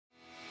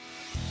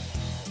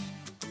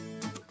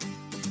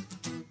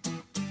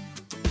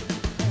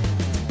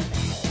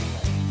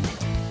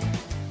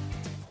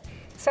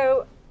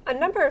So a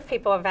number of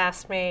people have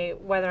asked me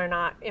whether or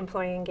not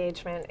employee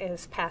engagement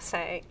is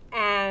passé,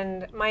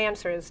 and my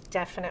answer is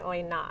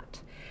definitely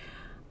not.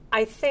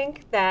 I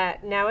think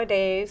that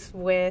nowadays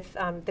with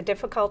the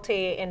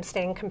difficulty in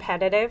staying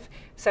competitive,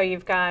 so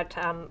you've got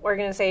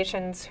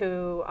organizations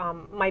who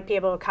might be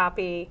able to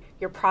copy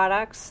your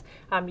products,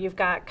 you've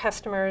got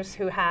customers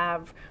who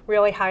have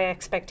really high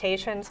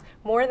expectations,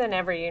 more than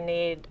ever you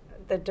need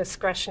the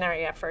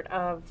discretionary effort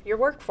of your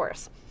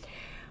workforce.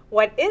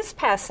 What is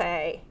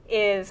passé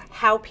is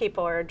how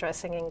people are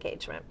addressing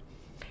engagement.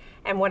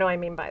 And what do I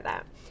mean by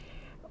that?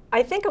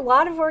 I think a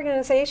lot of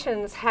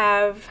organizations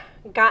have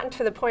gotten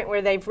to the point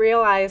where they've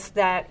realized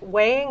that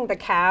weighing the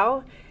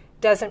cow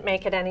doesn't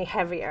make it any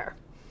heavier.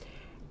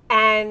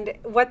 And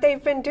what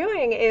they've been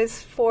doing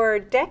is for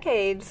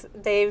decades,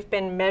 they've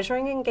been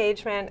measuring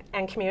engagement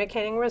and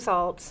communicating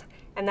results,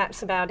 and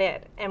that's about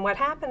it. And what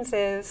happens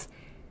is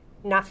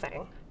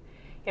nothing.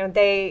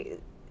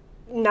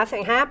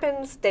 Nothing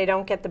happens, they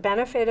don't get the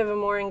benefit of a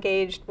more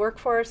engaged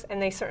workforce,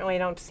 and they certainly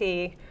don't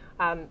see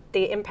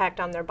the impact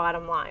on their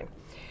bottom line.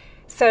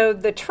 So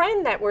the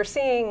trend that we're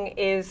seeing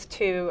is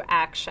to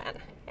action.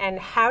 And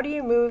how do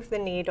you move the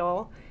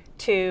needle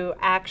to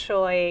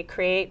actually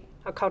create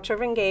a culture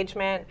of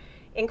engagement,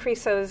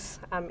 increase those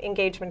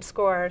engagement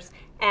scores,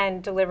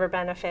 and deliver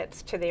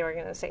benefits to the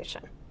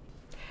organization?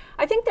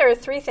 I think there are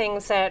three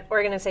things that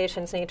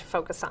organizations need to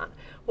focus on.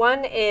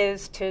 One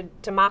is to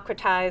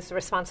democratize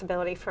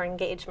responsibility for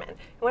engagement.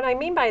 And what I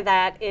mean by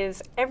that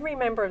is every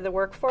member of the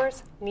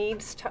workforce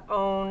needs to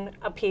own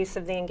a piece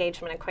of the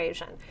engagement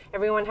equation.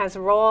 Everyone has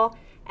a role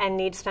and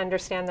needs to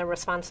understand their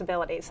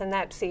responsibilities, and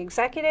that's the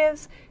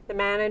executives, the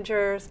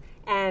managers,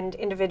 and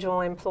individual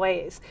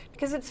employees.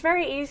 Because it's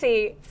very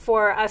easy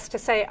for us to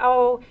say,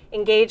 oh,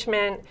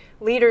 engagement,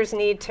 leaders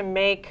need to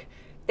make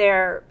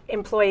their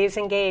employees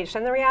engaged.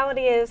 And the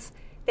reality is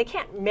they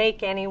can't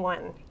make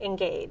anyone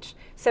engaged.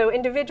 So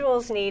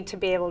individuals need to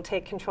be able to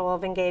take control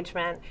of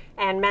engagement,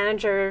 and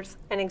managers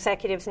and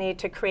executives need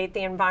to create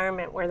the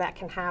environment where that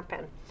can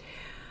happen.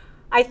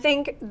 I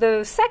think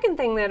the second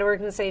thing that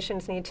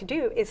organizations need to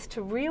do is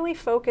to really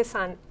focus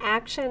on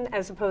action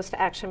as opposed to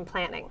action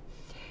planning.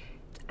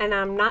 And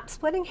I'm not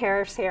splitting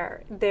hairs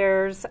here.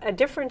 There's a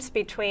difference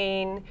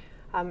between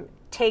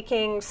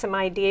taking some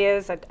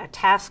ideas, a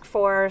task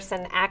force,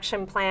 an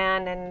action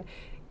plan,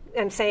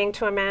 and saying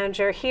to a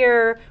manager,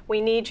 here, we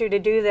need you to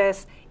do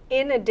this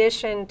in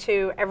addition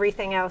to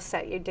everything else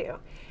that you do.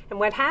 And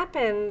what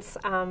happens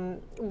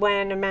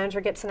when a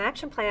manager gets an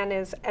action plan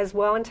is, as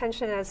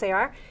well-intentioned as they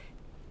are,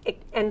 it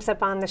ends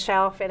up on the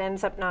shelf, it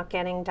ends up not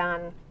getting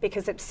done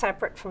because it's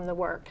separate from the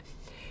work.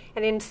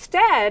 And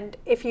instead,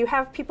 if you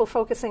have people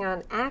focusing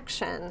on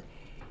action,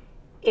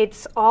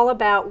 it's all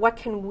about what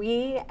can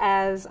we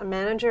as a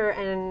manager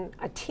and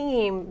a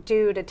team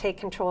do to take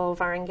control of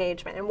our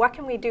engagement, and what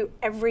can we do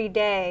every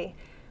day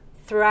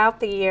throughout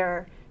the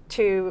year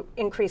to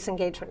increase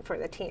engagement for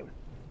the team.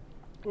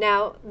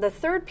 Now, the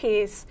third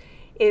piece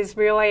is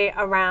really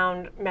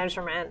around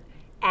measurement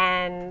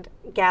and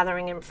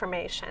gathering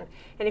information.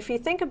 And if you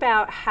think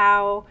about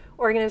how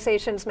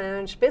organizations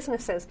manage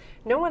businesses,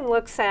 no one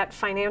looks at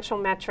financial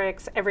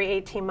metrics every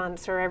 18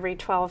 months or every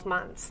 12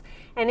 months.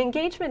 And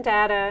engagement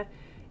data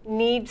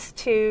needs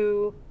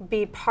to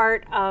be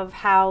part of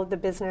how the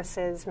business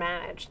is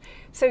managed.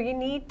 So you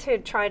need to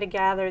try to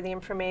gather the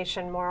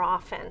information more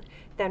often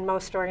than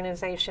most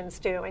organizations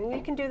do. And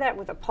you can do that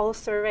with a pulse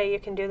survey, you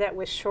can do that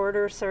with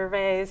shorter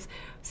surveys,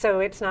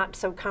 so it's not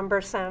so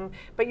cumbersome.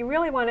 But you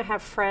really want to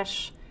have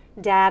fresh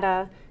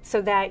data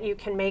so that you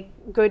can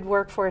make good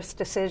workforce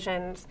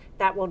decisions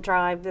that will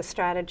drive the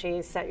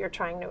strategies that you're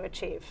trying to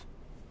achieve.